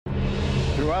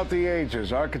Throughout the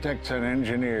ages, architects and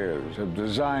engineers have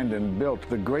designed and built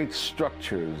the great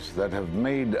structures that have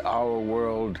made our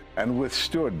world and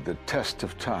withstood the test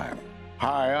of time.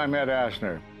 Hi, I'm Ed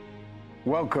Ázener.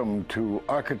 Welcome to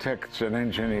Architects and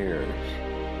Engineers.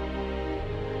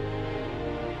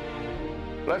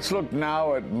 Let's look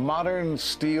now at modern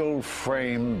steel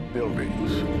frame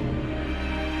buildings.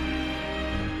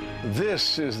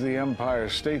 This is the Empire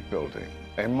State Building,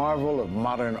 a marvel of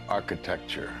modern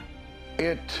architecture.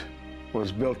 It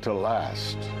was built to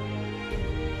last.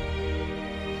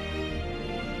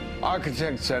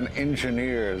 Architects and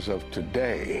engineers of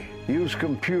today use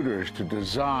computers to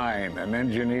design and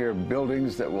engineer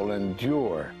buildings that will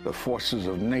endure the forces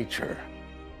of nature,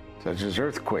 such as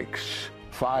earthquakes,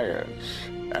 fires,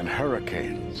 and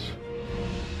hurricanes.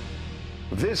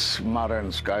 This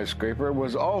modern skyscraper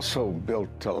was also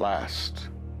built to last.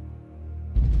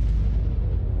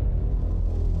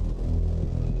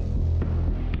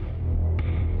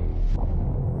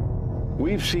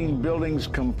 We've seen buildings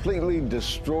completely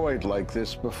destroyed like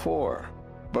this before,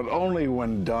 but only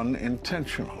when done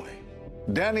intentionally.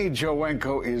 Danny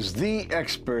Jowenko is the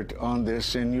expert on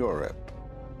this in Europe.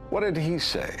 What did he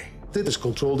say? Dit is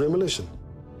controlled demolition.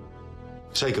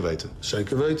 Zeker weten.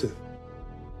 Zeker weten.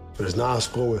 Er is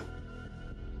nagesprongen.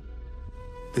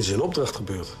 Dit is in opdracht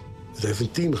gebeurd. Dit heeft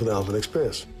een team gedaan van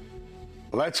experts.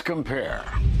 Let's compare.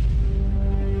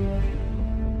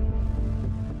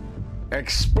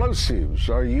 Explosives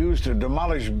are used to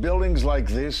demolish buildings like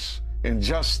this in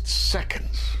just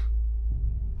seconds.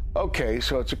 Okay,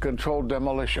 so it's a controlled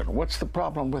demolition. What's the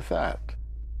problem with that?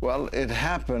 Well, it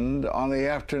happened on the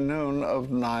afternoon of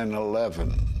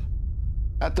 9/11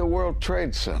 at the World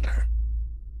Trade Center.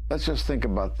 Let's just think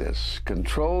about this.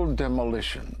 Controlled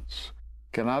demolitions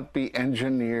cannot be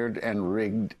engineered and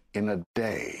rigged in a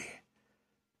day.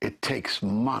 It takes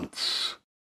months.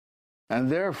 And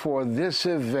therefore, this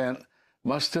event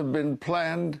must have been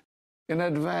planned in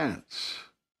advance.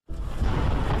 You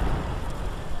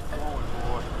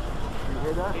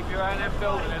hear that? Keep your eye on that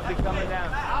building. It'll be coming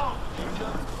down. The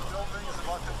building is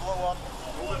about to blow up.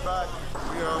 Move it back.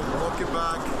 We are walking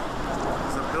back.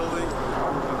 There's a building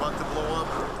about to blow up.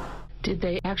 Did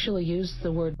they actually use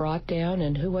the word brought down,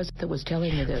 and who was it that was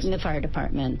telling you this? The fire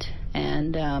department,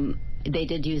 and they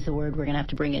did use the word, we're going to have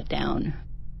to bring it down.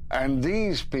 And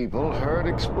these people heard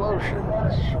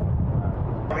explosions.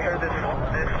 We heard this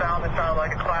sound that sounded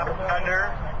like a clap of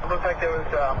thunder. It looked like there was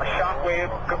a shock wave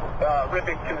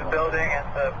ripping through the building, and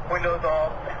the windows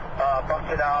all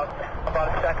busted out.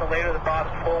 About a second later, the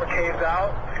bottom floor caves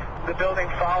out. The building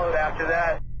followed after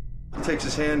that. He takes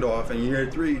his hand off, and you hear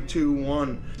 3, 2,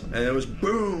 1, and it was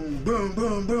boom, boom,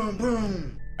 boom, boom,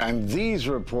 boom. And these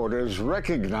reporters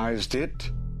recognized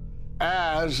it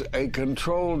as a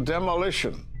controlled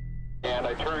demolition. And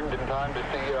I turned in time to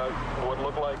see what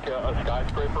looked like a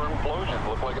skyscraper implosion. It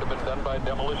looked like it had been done by a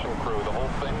demolition crew. The whole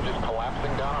thing just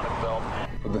collapsing down on itself.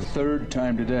 For the third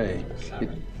time today,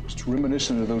 it's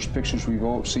reminiscent of those pictures we've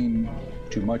all seen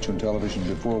too much on television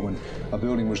before, when a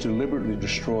building was deliberately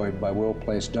destroyed by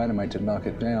well-placed dynamite to knock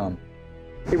it down.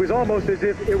 It was almost as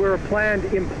if it were a planned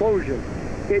implosion.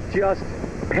 It just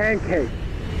pancaked.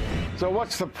 So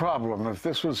what's the problem if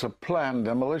this was a planned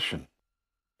demolition?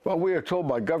 Well, we are told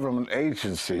by government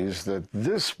agencies that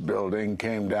this building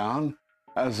came down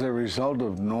as a result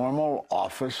of normal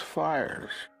office fires.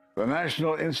 The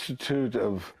National Institute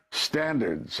of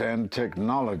Standards and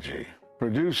Technology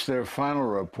produced their final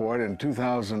report in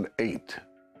 2008.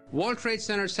 World Trade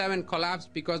Center 7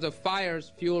 collapsed because of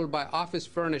fires fueled by office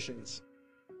furnishings.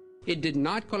 It did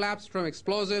not collapse from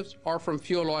explosives or from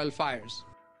fuel oil fires.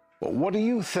 Well, what do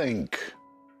you think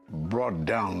brought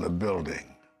down the building?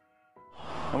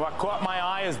 And what caught my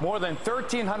eye is more than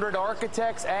 1,300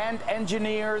 architects and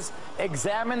engineers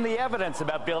examine the evidence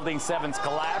about Building 7's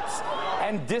collapse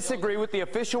and disagree with the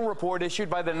official report issued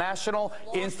by the National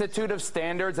Institute of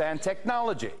Standards and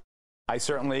Technology. I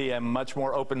certainly am much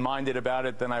more open-minded about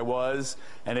it than I was,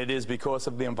 and it is because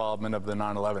of the involvement of the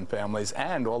 9/11 families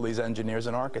and all these engineers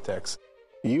and architects.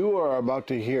 You are about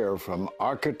to hear from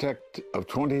architect of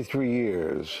 23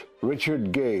 years,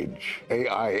 Richard Gage,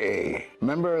 AIA,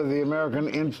 member of the American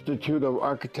Institute of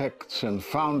Architects and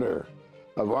founder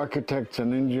of Architects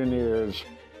and Engineers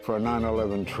for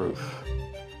 9/11 Truth.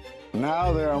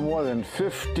 Now there are more than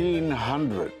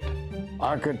 1,500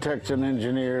 architects and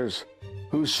engineers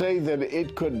who say that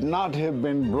it could not have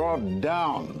been brought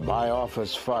down by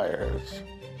office fires.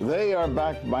 They are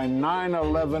backed by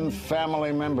 9/11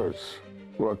 family members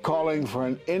who are calling for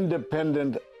an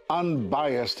independent,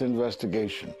 unbiased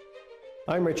investigation.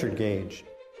 I'm Richard Gage.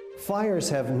 Fires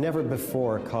have never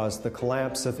before caused the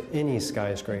collapse of any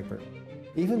skyscraper.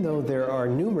 even though there are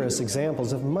numerous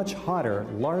examples of much hotter,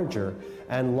 larger,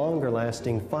 and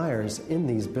longer-lasting fires in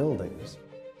these buildings.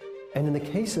 And in the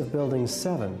case of Building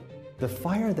 7, the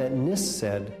fire that NIST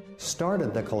said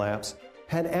started the collapse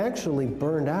had actually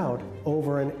burned out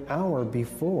over an hour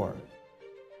before.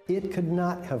 It could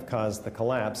not have caused the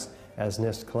collapse, as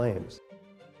NIST claims.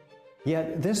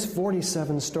 Yet this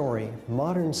 47-story,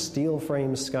 modern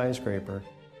steel-frame skyscraper,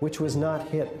 which was not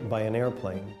hit by an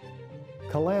airplane,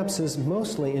 collapses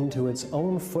mostly into its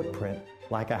own footprint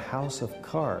like a house of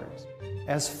cards,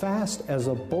 as fast as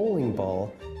a bowling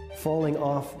ball falling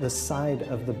off the side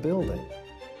of the building,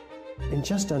 in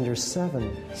just under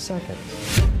 7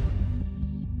 seconds.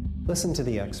 Listen to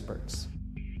the experts.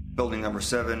 Building number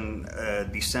 7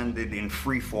 descended in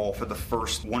free fall for the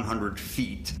first 100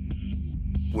 feet,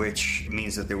 which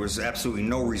means that there was absolutely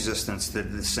no resistance to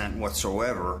the descent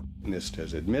whatsoever. NIST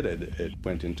has admitted it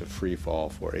went into free fall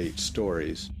for 8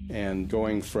 stories. And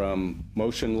going from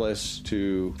motionless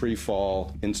to free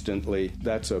fall instantly,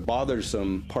 that's a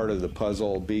bothersome part of the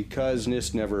puzzle because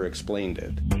NIST never explained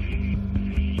it.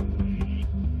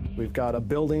 We've got a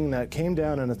building that came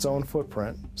down in its own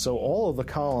footprint, so all of the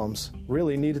columns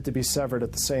really needed to be severed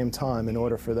at the same time in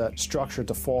order for that structure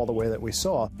to fall the way that we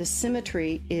saw. The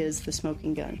symmetry is the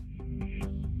smoking gun.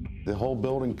 The whole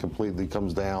building completely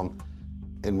comes down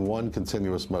in one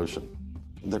continuous motion.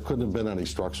 There couldn't have been any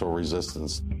structural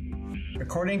resistance.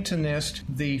 According to NIST,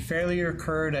 the failure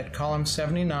occurred at column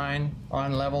 79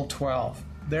 on level 12.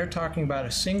 They're talking about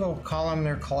a single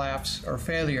columnar collapse or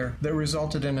failure that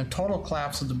resulted in a total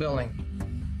collapse of the building.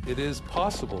 It is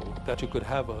possible that you could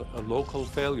have a local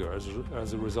failure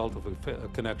as a result of a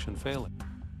connection failing.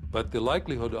 But the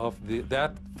likelihood of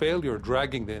that failure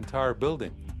dragging the entire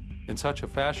building in such a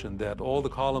fashion that all the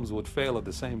columns would fail at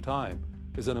the same time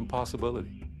is an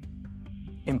impossibility.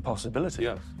 Impossibility?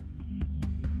 Yes.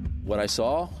 What I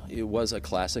saw, it was a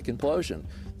classic implosion.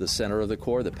 The center of the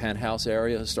core, the penthouse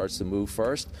area, starts to move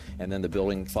first, and then the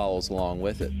building follows along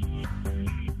with it.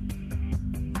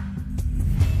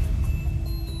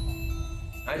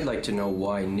 I'd like to know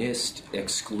why NIST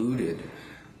excluded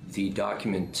the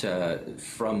document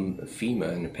from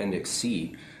FEMA in Appendix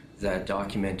C that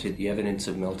documented the evidence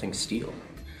of melting steel.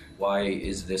 Why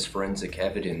is this forensic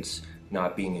evidence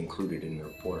not being included in the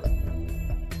report?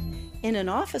 In an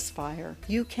office fire,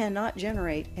 you cannot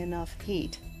generate enough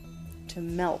heat to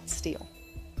melt steel.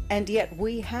 And yet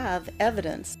we have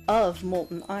evidence of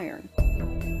molten iron.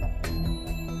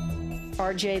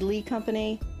 R.J. Lee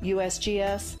Company,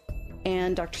 USGS,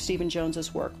 and Dr. Stephen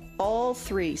Jones's work, all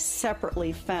three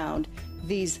separately found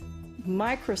these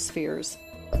microspheres.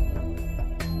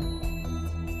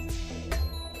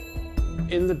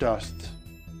 In the dust,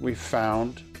 we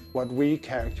found what we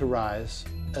characterize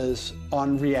as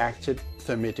unreacted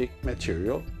thermitic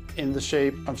material in the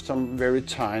shape of some very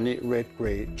tiny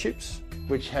red-gray chips,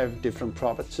 which have different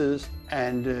properties,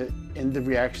 and in the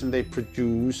reaction they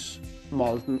produce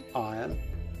molten iron,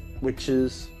 which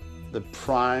is the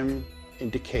prime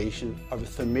indication of a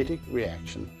thermitic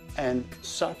reaction. And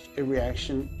such a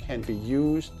reaction can be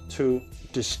used to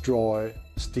destroy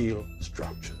steel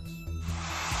structures.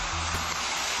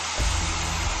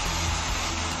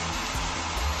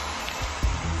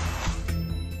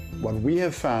 What we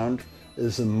have found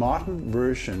is a modern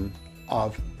version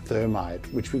of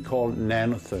thermite, which we call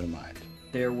nanothermite.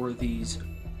 There were these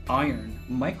iron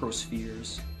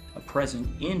microspheres present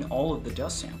in all of the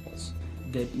dust samples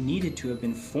that needed to have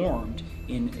been formed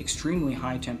in extremely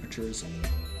high temperatures.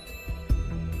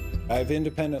 I've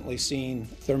independently seen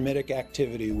thermitic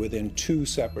activity within 2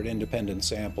 separate independent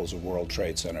samples of World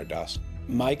Trade Center dust.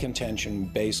 My contention,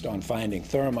 based on finding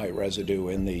thermite residue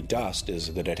in the dust,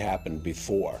 is that it happened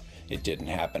before. It didn't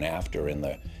happen after in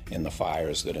the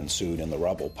fires that ensued in the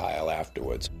rubble pile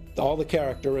afterwards. All the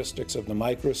characteristics of the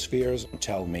microspheres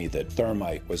tell me that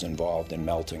thermite was involved in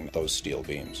melting those steel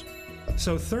beams.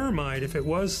 So thermite, if it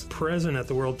was present at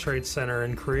the World Trade Center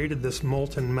and created this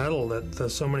molten metal that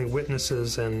so many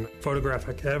witnesses and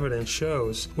photographic evidence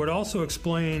shows, would also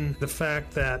explain the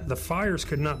fact that the fires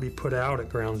could not be put out at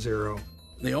Ground Zero.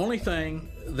 The only thing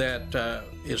that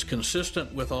is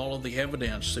consistent with all of the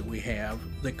evidence that we have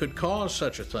that could cause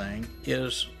such a thing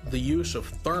is the use of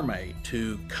thermite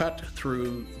to cut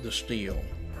through the steel.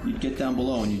 You'd get down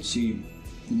below and you'd see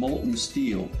molten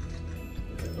steel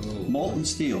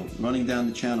running down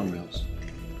the channel rails.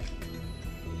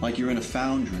 Like you're in a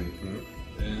foundry.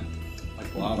 Yeah.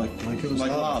 Like lava. Like it was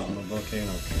lava. From a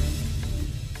volcano.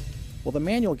 Well, the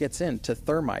manual gets into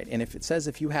thermite, and if it says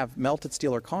if you have melted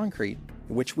steel or concrete,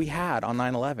 which we had on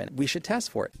 9/11. We should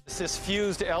test for it. It's this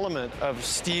fused element of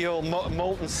steel,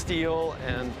 molten steel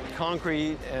and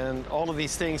concrete and all of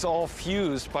these things all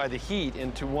fused by the heat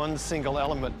into one single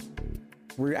element.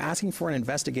 We're asking for an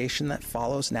investigation that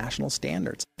follows national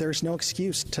standards. There's no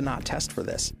excuse to not test for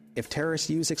this. If terrorists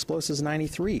used explosives in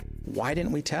 93, why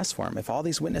didn't we test for them? If all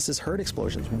these witnesses heard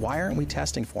explosions, why aren't we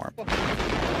testing for them?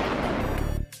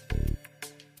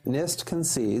 NIST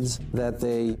concedes that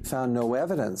they found no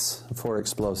evidence for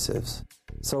explosives.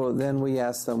 So then we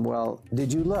asked them, well,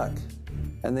 did you look?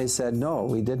 And they said, no,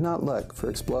 we did not look for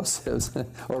explosives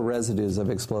or residues of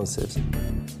explosives.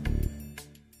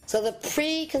 So the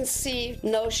preconceived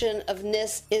notion of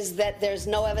NIST is that there's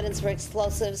no evidence for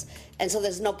explosives, and so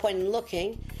there's no point in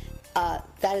looking.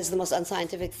 That is the most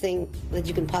unscientific thing that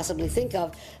you can possibly think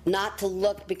of, not to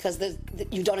look because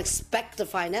you don't expect to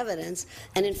find evidence,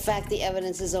 and in fact the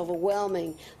evidence is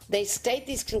overwhelming. They state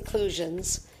these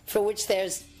conclusions for which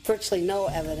there's virtually no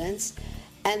evidence,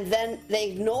 and then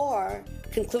they ignore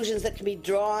conclusions that can be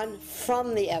drawn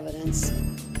from the evidence.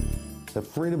 The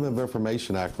Freedom of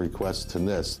Information Act request to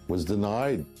NIST was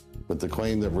denied with the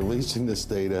claim that releasing this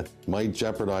data might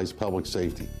jeopardize public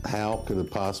safety. How could it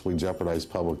possibly jeopardize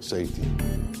public safety?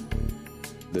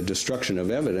 The destruction of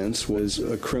evidence was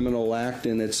a criminal act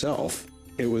in itself.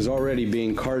 It was already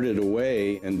being carted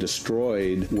away and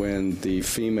destroyed when the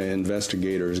FEMA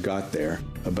investigators got there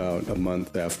about a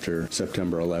month after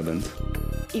September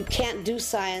 11th. You can't do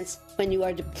science when you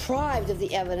are deprived of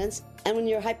the evidence and when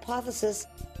your hypothesis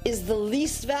is the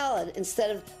least valid instead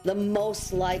of the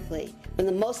most likely. When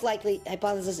the most likely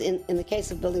hypothesis in the case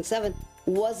of Building 7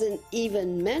 wasn't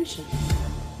even mentioned.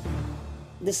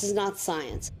 This is not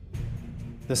science.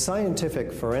 The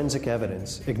scientific forensic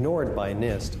evidence, ignored by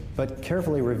NIST, but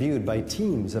carefully reviewed by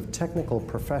teams of technical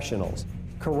professionals,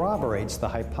 corroborates the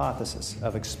hypothesis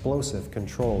of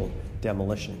explosive-controlled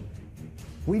demolition.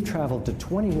 We've traveled to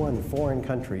 21 foreign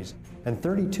countries and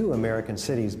 32 American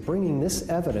cities, bringing this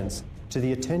evidence to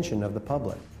the attention of the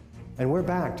public. And we're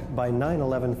backed by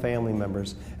 9/11 family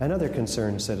members and other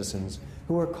concerned citizens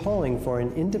who are calling for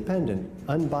an independent,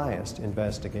 unbiased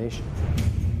investigation.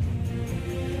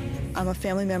 I'm a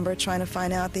family member trying to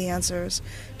find out the answers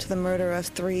to the murder of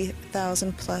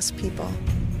 3,000 plus people.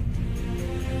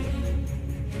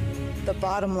 The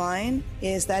bottom line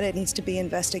is that it needs to be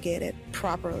investigated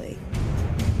properly.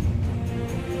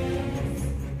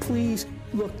 Please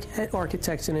look at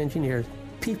architects and engineers.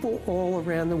 People all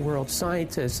around the world,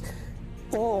 scientists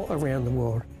all around the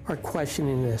world are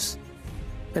questioning this.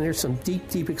 And there's some deep,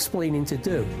 deep explaining to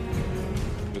do.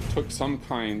 It took some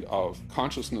kind of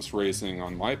consciousness raising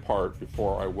on my part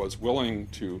before I was willing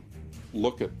to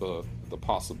look at the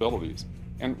possibilities.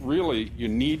 And really, you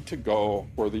need to go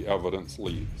where the evidence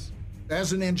leads.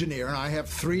 As an engineer, and I have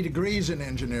 3 degrees in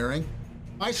engineering,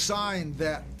 I signed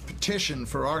that petition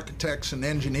for architects and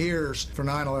engineers for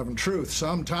 9/11 truth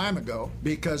some time ago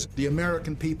because the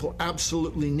American people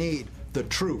absolutely need the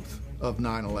truth of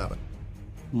 9/11.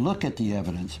 Look at the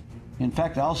evidence. In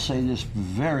fact, I'll say this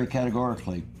very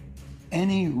categorically.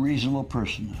 Any reasonable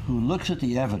person who looks at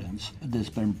the evidence that's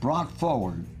been brought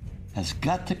forward has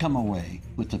got to come away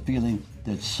with the feeling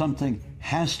that something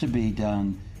has to be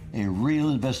done, a real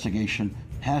investigation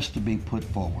has to be put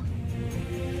forward.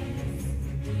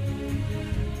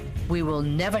 We will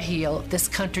never heal. This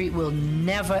country will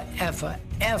never, ever,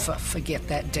 ever forget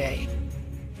that day.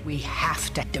 We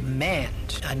have to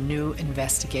demand a new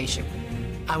investigation.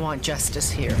 I want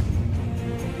justice here.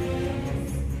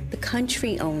 The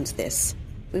country owns this.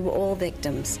 We were all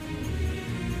victims.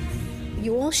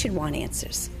 You all should want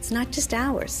answers. It's not just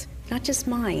ours, not just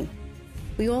mine.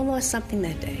 We all lost something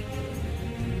that day.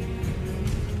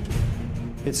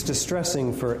 It's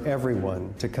distressing for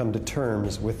everyone to come to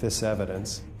terms with this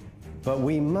evidence. But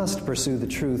we must pursue the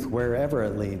truth wherever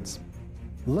it leads.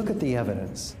 Look at the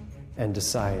evidence and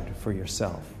decide for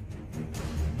yourself.